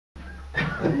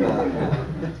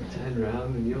Turn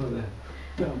around and you're there.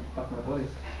 Back my voice.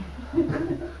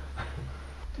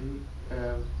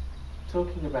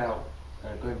 Talking about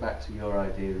going back to your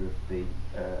idea of the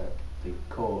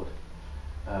chord,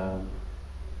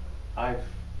 I've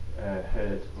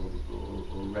heard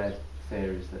or read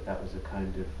theories that was a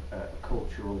kind of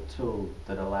cultural tool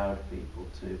that allowed people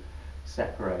to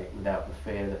separate without the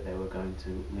fear that they were going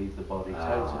to leave the body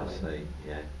totally. I see,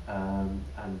 yeah.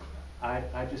 And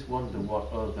I just wonder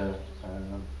what other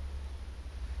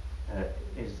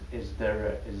is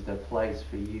there place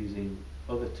for using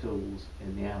other tools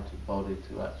in the outer body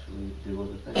to actually do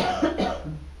other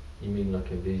things? You mean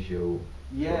like a visual?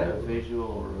 Yeah, a visual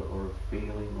or a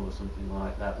feeling or something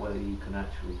like that, whether you can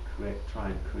actually try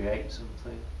and create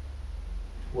something.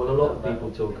 Well, a lot of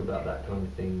people talk about that kind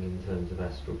of thing in terms of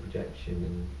astral projection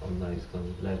and on those kind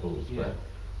of levels, yeah.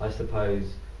 But I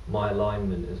suppose my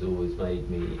alignment has always made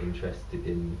me interested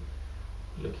in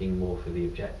looking more for the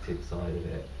objective side of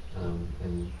it,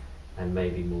 and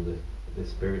maybe more the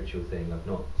spiritual thing. I've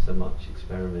not so much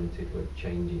experimented with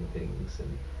changing things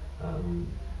and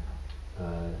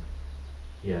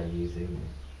using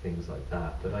things like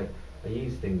that, but I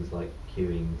use things like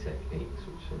cueing techniques,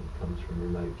 which comes from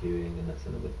remote cueing, and that's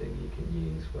another thing you can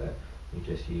use where you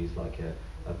just use like a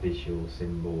visual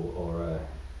symbol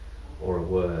or a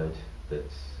word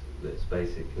that's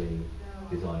basically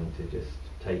designed to just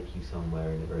take you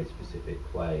somewhere in a very specific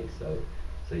way, so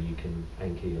you can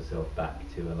anchor yourself back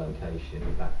to a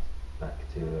location, back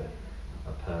to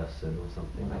a person or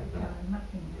something like that.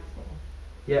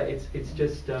 Yeah, it's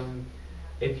just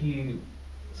if you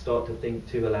start to think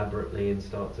too elaborately and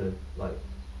start to like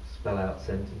spell out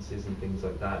sentences and things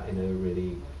like that in a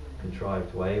really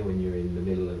contrived way when you're in the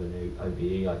middle of an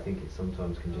OBE, I think it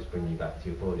sometimes can just bring you back to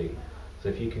your body. So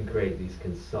if you can create these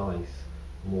concise,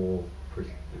 more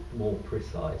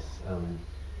precise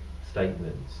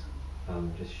statements,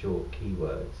 just short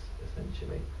keywords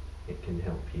essentially, it can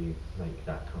help you make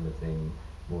that kind of thing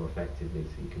more effectively,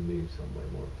 so you can move somewhere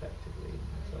more effectively and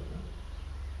things like that.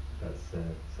 That's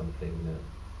something that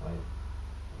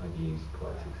I've used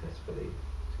quite successfully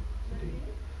to do.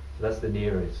 So that's the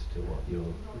nearest to what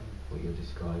you're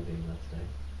describing, I'd say.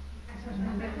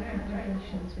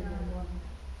 Variations within one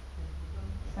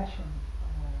session.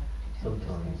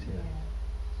 Sometimes,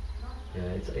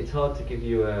 yeah. It's hard to give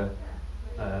you a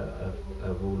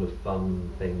rule of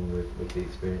thumb thing with the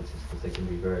experiences, because they can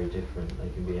be very different. They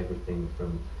can be everything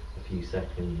from a few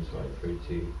seconds right through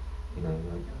to, you know,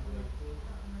 like,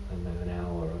 I don't know, an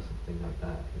hour or something like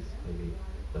that is maybe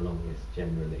the longest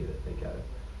generally that they go.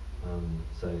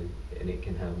 And it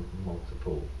can have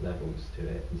multiple levels to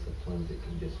it, and sometimes it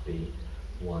can just be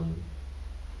one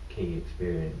key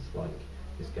experience, like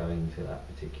just going to that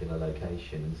particular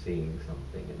location and seeing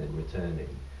something and then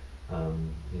returning.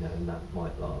 You know, and that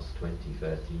might last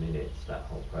 20-30 minutes, that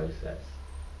whole process,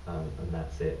 and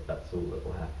that's it. That's all that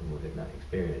will happen within that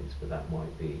experience, but that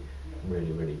might be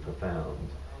really, really profound.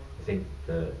 I think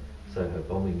the Soho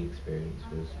bombing experience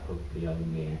was probably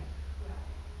only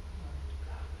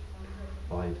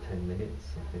 5-10 minutes,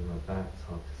 something like that. It's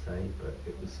hard to say, but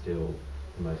it was still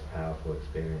the most powerful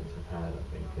experience I've had, I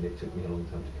think, and it took me a long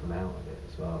time to come out of it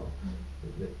as well.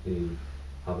 The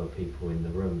other people in the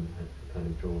room had kind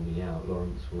of drawn me out.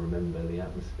 Lawrence will remember the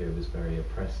atmosphere was very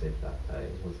oppressive that day,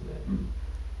 wasn't it?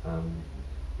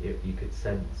 You could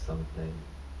sense something.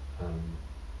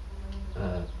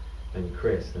 And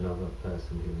Chris, another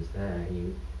person who was there,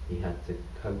 he had to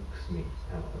coax me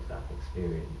out of that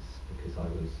experience because I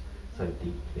was so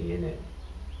deeply in it.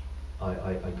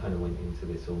 I kind of went into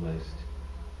this almost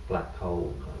black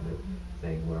hole kind of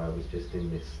thing where I was just in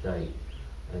this state,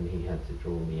 and he had to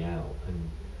draw me out and,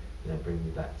 you know, bring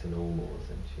me back to normal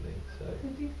essentially. So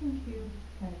do you think you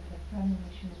had a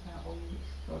premonition about, or you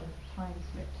sort of time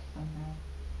slipped somehow?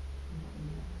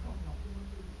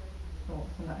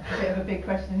 Thoughts on that? It's a bit of a big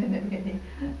question, isn't it,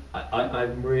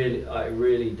 really? I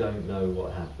really don't know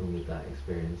what happened with that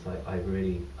experience.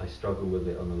 I struggle with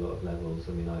it on a lot of levels.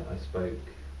 I mean, I spoke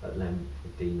at length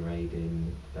with Dean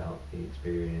Radin about the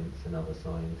experience and other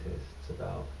scientists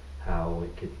about how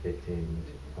it could fit in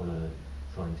on a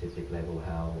scientific level,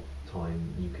 how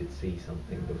you could see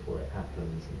something before it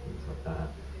happens and things like that.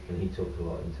 And he talked a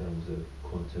lot in terms of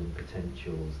quantum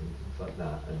potentials and things like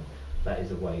that, and that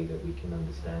is a way that we can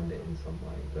understand it in some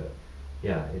way. But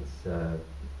yeah, it's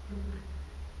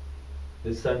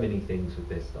there's so many things with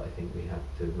this that I think we have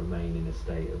to remain in a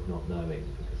state of not knowing,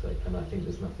 because I think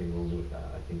there's nothing wrong with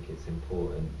that. I think it's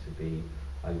important to be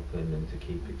open and to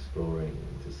keep exploring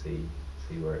and to see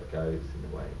where it goes in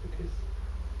a way, because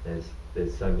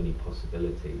there's so many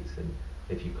possibilities, and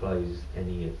if you close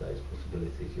any of those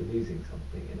possibilities, you're losing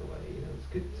something in a way. You know, it's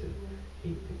good to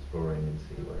keep exploring and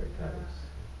see where it goes.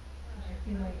 I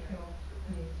feel like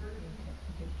you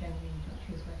generally don't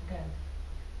choose where to go.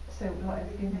 So what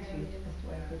is given to you as to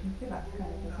where to go, do you feel that's kind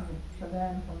of something to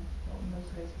learn from most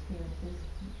of those experiences?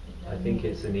 I think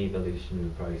it's an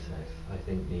evolutionary process. I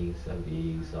think these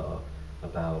OBEs are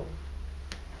about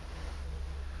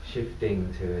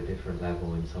shifting to a different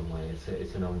level in some way.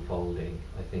 It's an unfolding.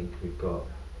 I think we've got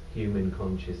human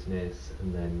consciousness,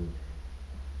 and then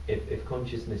if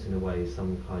consciousness in a way is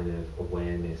some kind of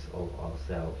awareness of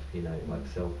ourself, you know, like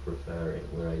self-referring,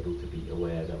 we're able to be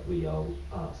aware that we are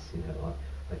us, you know,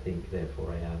 I think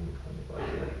therefore I am kind of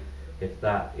idea. If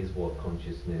that is what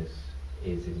consciousness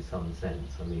is in some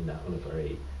sense, I mean that on a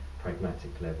very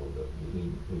pragmatic level, that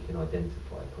we can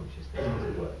identify consciousness as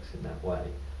it works in that way,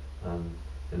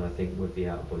 then I think with the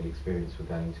out-of-body experience we're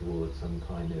going towards some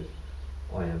kind of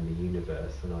I am the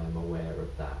universe and I am aware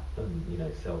of that, and you know,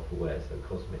 self-aware, so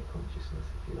cosmic consciousness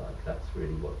if you like. That's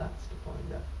really what that's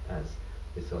defined as,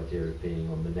 this idea of being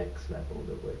on the next level,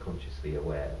 that we're consciously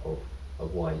aware of a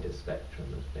wider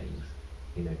spectrum of things.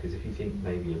 You know, because if you think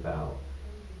maybe about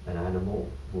an animal,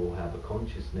 will have a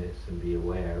consciousness and be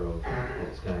aware of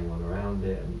what's going on around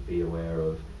it, and be aware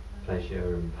of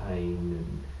pleasure and pain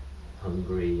and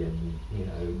hungry and, you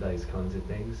know, those kinds of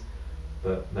things,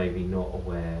 but maybe not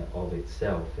aware of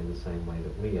itself in the same way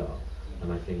that we are.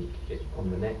 And I think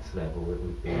on the next level it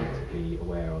would be to be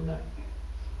aware on that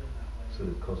sort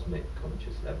of cosmic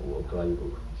conscious level, or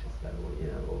global conscious level, you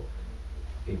know, or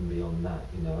even beyond that,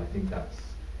 you know. I think that's,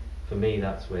 for me,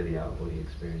 that's where the out-of-body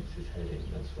experience is heading.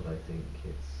 That's what I think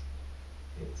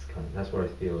it's kind of, that's where I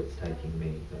feel it's taking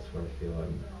me. That's where I feel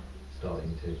I'm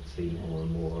starting to see more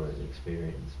and more and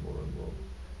experience more and more.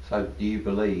 So do you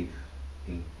believe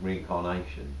in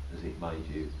reincarnation? Has it made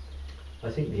you?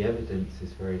 I think the evidence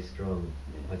is very strong.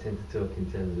 I tend to talk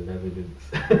in terms of evidence.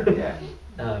 Yeah.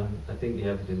 I think the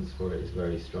evidence for it is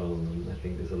very strong, and I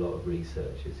think there's a lot of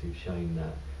researchers who've shown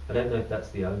that. I don't know if that's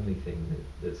the only thing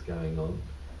that's going on,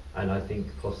 and I think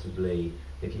possibly,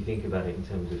 if you think about it in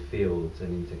terms of fields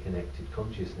and interconnected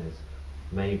consciousness,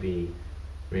 maybe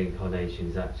reincarnation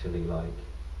is actually like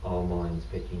our minds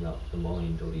picking up the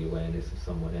mind or the awareness of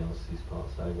someone else who's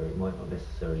passed over. It might not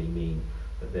necessarily mean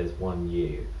that there's one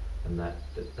you and that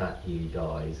you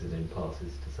dies and then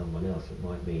passes to someone else. It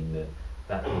might mean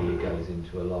that you goes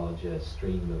into a larger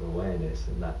stream of awareness,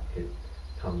 and that could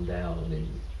come down in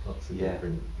lots of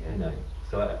different, you know.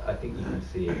 So I think you can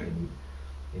see it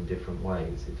in different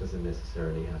ways. It doesn't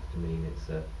necessarily have to mean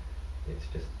it's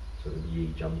just sort of you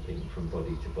jumping from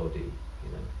body to body,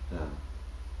 you know. No.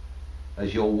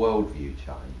 Has your worldview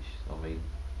changed? I mean,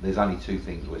 there's only two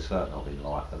things we're certain of in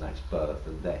life, and that's birth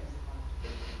and death.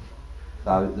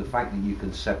 So the fact that you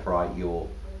can separate your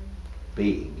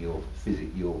being, your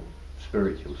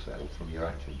spiritual self from your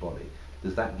actual body,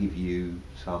 does that give you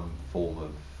some form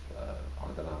of, I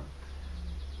don't know,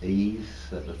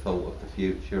 ease at the thought of the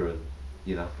future and,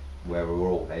 you know, where we're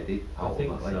all headed? I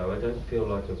think so. I don't feel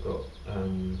like I've got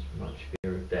much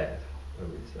fear of death, I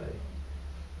would say.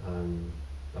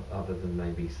 Other than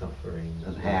maybe suffering.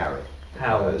 And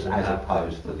how as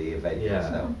opposed to the event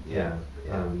itself. Yeah.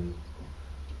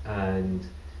 And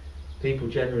people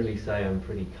generally say I'm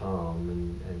pretty calm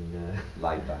and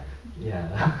laid back.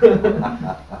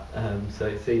 Yeah. So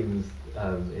it seems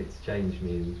it's changed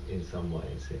me in some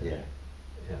ways. Yeah.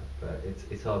 Yeah. But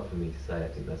it's hard for me to say. I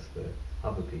think that's for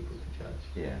other people to judge.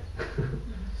 Yeah.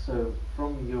 So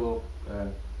from your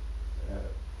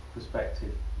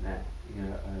perspective now, you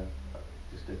know,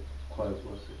 just to quote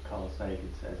what Carl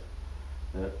Sagan says,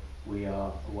 that we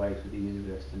are a way for the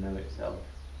universe to know itself,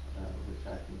 which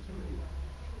I think is really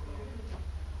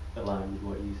aligned with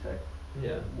what you say.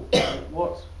 Yeah.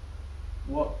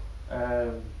 What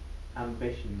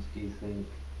ambitions do you think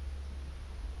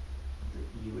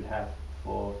that you would have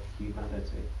for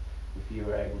humanity if you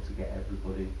were able to get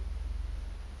everybody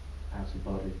out of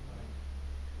body?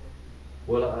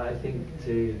 Well, I think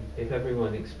if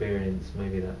everyone experienced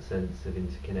maybe that sense of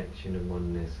interconnection and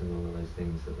oneness and all of those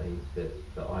things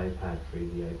that I've had through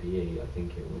the OBE, I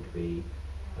think it would be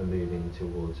a moving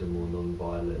towards a more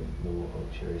non-violent, more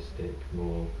altruistic,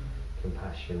 more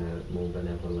compassionate, more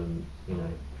benevolent, you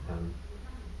know,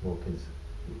 more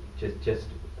just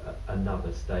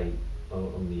another state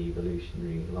on the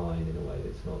evolutionary line in a way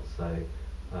that's not so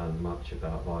much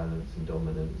about violence and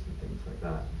dominance and things like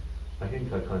that. I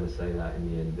think I kind of say that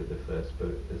in the end of the first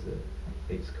book.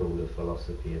 It's called A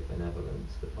Philosophy of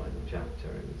Benevolence, the final chapter,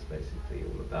 and it's basically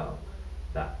all about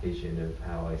that vision of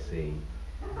how I see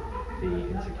the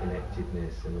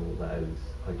interconnectedness and all those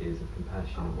ideas of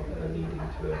compassion and whatever leading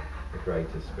to a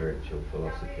greater spiritual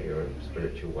philosophy or a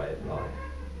spiritual way of life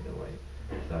in a way.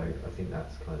 So I think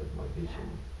that's kind of my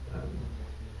vision.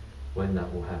 When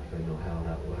that will happen or how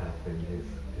that will happen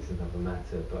is another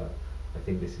matter, but I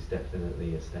think this is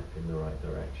definitely a step in the right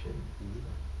direction.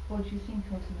 What do you think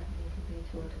ultimately it'll be a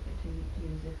tool to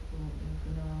use if we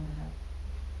no longer have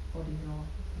bodies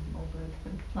or birds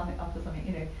and planet up or something,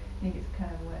 I think it's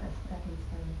kind of a stepping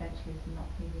stone eventually to not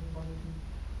needing bodies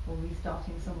or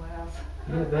restarting somewhere else.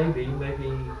 Yeah,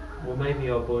 maybe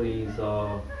our bodies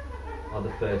are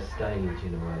the first stage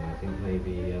in a way. I think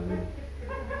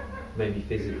maybe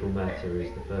physical matter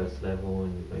is the first level,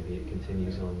 and maybe it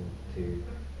continues on to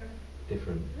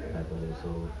different levels.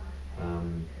 Or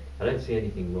I don't see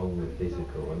anything wrong with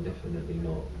physical. I'm definitely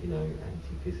not,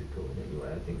 anti-physical in any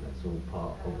way. I think that's all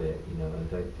part of it.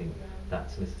 I don't think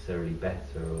that's necessarily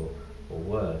better or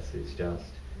worse. It's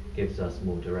just gives us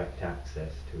more direct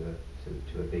access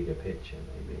to a bigger picture,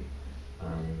 maybe.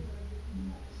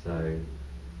 So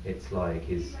it's like,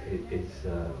 is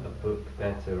a book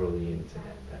better or the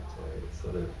internet better? It's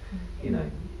sort of,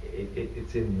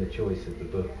 it's in the choice of the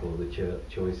book or the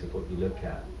choice of what you look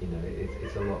at.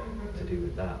 It's a lot to do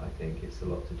with that. I think it's a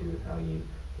lot to do with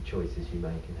the choices you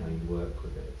make and how you work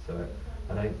with it. So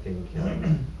I don't think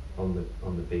on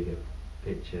the bigger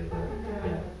picture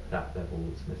that level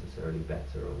is necessarily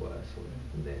better or worse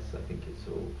than this. I think it's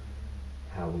all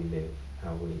how we live,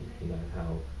 how we,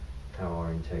 how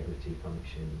our integrity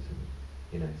functions,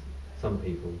 and some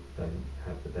people don't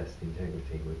have the best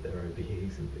integrity with their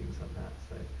OBEs and things like that.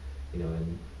 So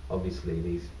and obviously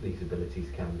these abilities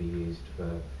can be used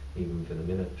even for the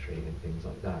military and things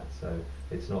like that. So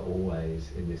it's not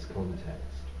always in this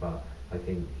context, but I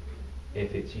think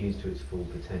if it's used to its full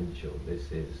potential,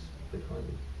 this is the kind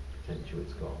of potential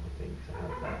it's got. I think to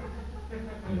have that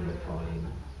unifying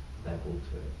level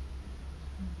to it.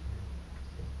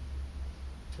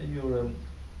 In your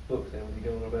book then, when you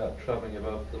go on about travelling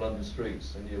above the London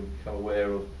streets and you become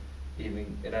aware of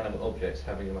even inanimate objects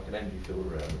having like an energy field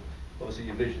around them, obviously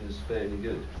your vision is fairly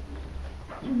good.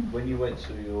 When you went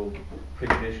to your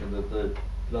premonition of the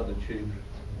London Tube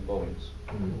bombings,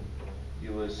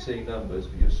 you were seeing numbers,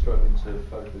 but you were struggling to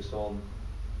focus on,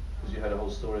 because you had a whole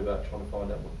story about trying to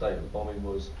find out what date the bombing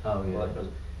was. Oh yeah.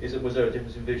 Was there a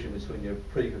difference in vision between your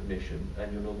precognition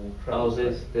and your normal travel?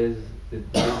 The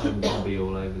vision can be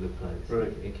all over the place.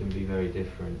 Right. It can be very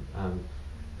different.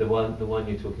 The one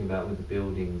you're talking about with the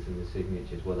buildings and the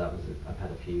signatures, well, I've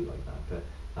had a few like that, but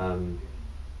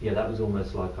that was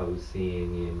almost like I was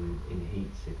seeing in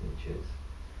heat signatures.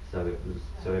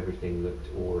 So everything looked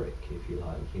auric, if you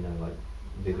like, like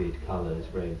vivid colours,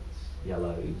 reds,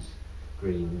 yellows,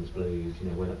 greens, blues.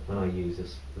 When I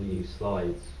use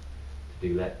slides to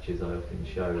do lectures, I often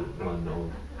show one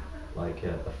of like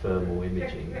a thermal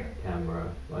imaging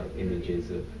camera, like images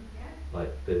of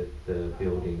like the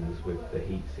buildings with the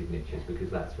heat signatures, because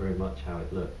that's very much how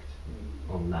it looked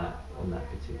on that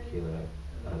particular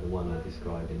the one I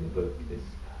described in the book.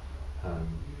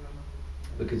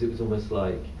 Because it was almost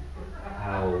like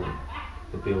how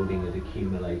the building had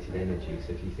accumulated energy.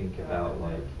 So if you think about,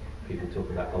 like, people talk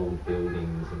about old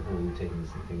buildings and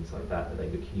hauntings and things like that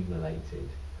they've accumulated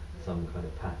some kind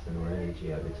of pattern or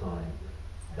energy over time.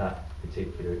 That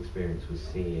particular experience was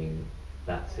seeing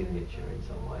that signature in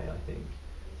some way, I think.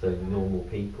 So normal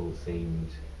people seemed,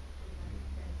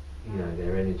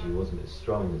 their energy wasn't as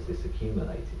strong as this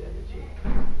accumulated energy.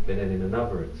 But then in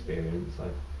another experience,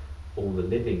 all the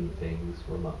living things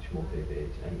were much more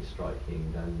vivid and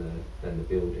striking than the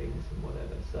buildings and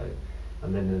whatever. So,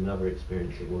 and then in another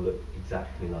experience, it will look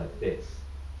exactly like this.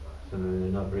 And then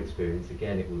in another experience,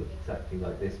 again, it will look exactly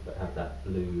like this, but have that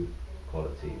blue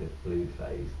quality, the blue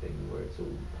phase thing, where it's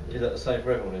all. Is that the same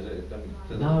for everyone? Is it?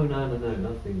 No.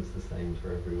 Nothing's the same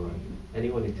for everyone.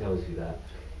 Anyone who tells you that,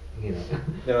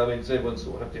 No, I mean, does everyone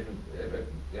sort of have different?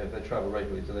 If they travel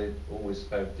regularly, do they always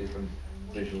have different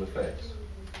visual effects?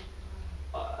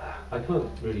 I can't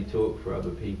really talk for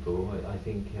other people. I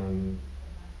think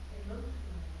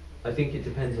it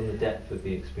depends on the depth of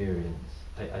the experience.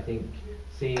 I think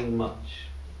seeing much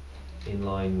in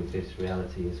line with this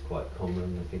reality is quite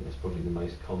common. I think that's probably the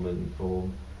most common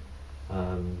form,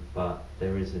 but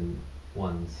there isn't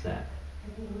one set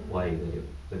way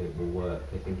that it will work.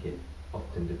 I think it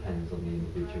often depends on the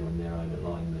individual and their own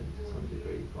alignment to some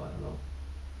degree, quite a lot.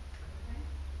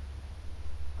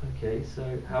 Okay, so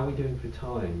how are we doing for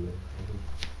time?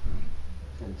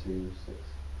 10 to 6.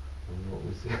 And what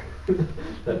was it?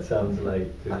 That sounds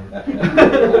late to me.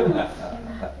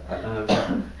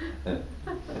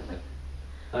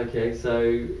 Okay, so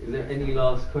is there any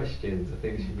last questions? I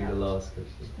think it should be the last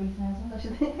question.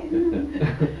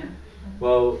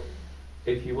 Well,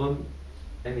 if you want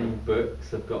any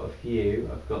books, I've got a few.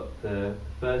 I've got the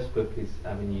first book is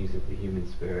Avenues of the Human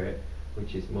Spirit,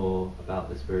 which is more about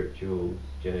the spiritual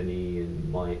journey and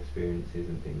my experiences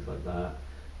and things like that.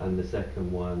 And the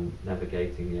second one,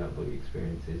 Navigating the Out-Body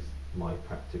Experience, is my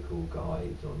practical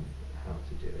guide on how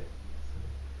to do it. So,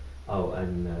 oh,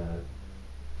 and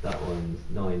that one's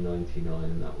 $9.99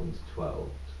 and that one's $12.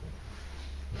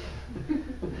 So,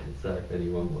 so if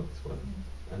anyone wants one,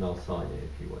 and I'll sign it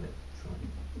if you want it. Sign.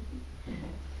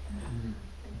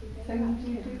 So you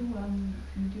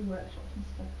do workshops and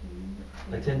stuff, do you?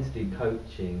 I tend to do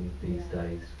coaching these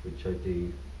days, which I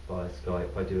do via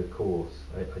Skype. I do a course.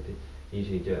 I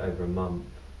usually do it over a month,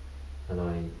 and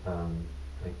I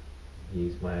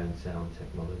use my own sound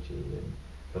technology,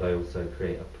 but I also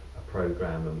create a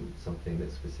program and something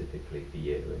that's specifically for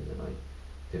you, and then I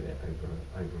do it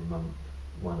over a month,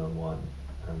 one-on-one,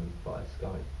 via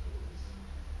Skype. It's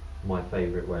my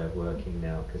favourite way of working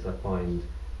now, because I find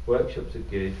workshops are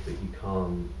good, but you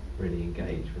can't really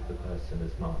engage with the person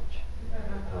as much,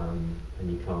 and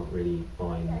you can't really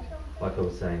find, like I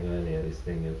was saying earlier, this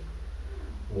thing of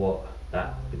what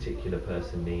that particular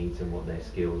person needs and what their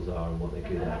skills are and what they're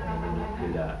good at and what they're not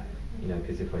good at. You know,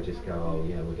 because if I just go, oh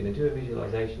yeah, we're going to do a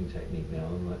visualization technique now,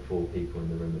 and like 4 people in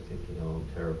the room are thinking, oh, I'm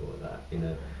terrible at that. You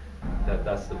know,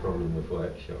 that's the problem with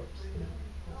workshops. You know,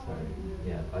 so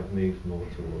yeah, I've moved more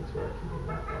towards working in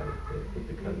that way with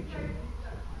the coaching.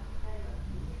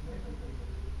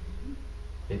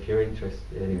 If you're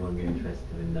interested, anyone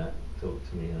interested in that, talk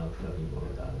to me and I'll tell you more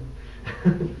about it.